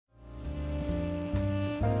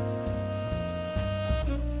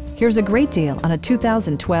Here's a great deal on a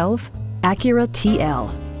 2012 Acura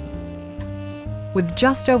TL. With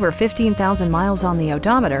just over 15,000 miles on the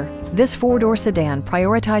odometer, this four-door sedan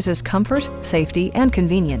prioritizes comfort, safety, and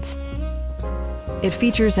convenience. It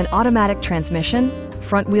features an automatic transmission,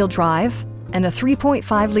 front-wheel drive, and a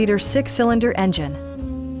 3.5-liter six-cylinder engine.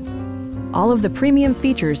 All of the premium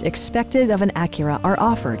features expected of an Acura are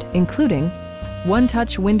offered, including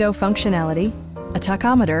one-touch window functionality, a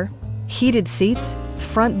tachometer, heated seats,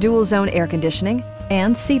 front dual-zone air conditioning,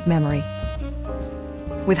 and seat memory.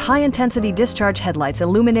 With high-intensity discharge headlights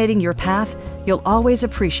illuminating your path, you'll always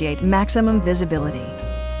appreciate maximum visibility.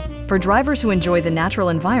 For drivers who enjoy the natural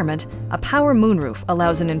environment, a power moonroof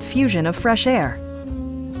allows an infusion of fresh air.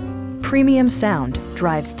 Premium sound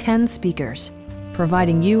drives 10 speakers,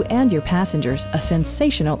 providing you and your passengers a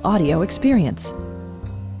sensational audio experience.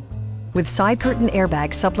 With side curtain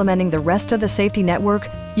airbags supplementing the rest of the safety network,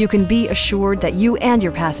 you can be assured that you and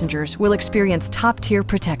your passengers will experience top-tier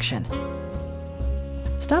protection.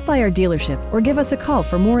 Stop by our dealership or give us a call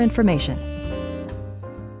for more information.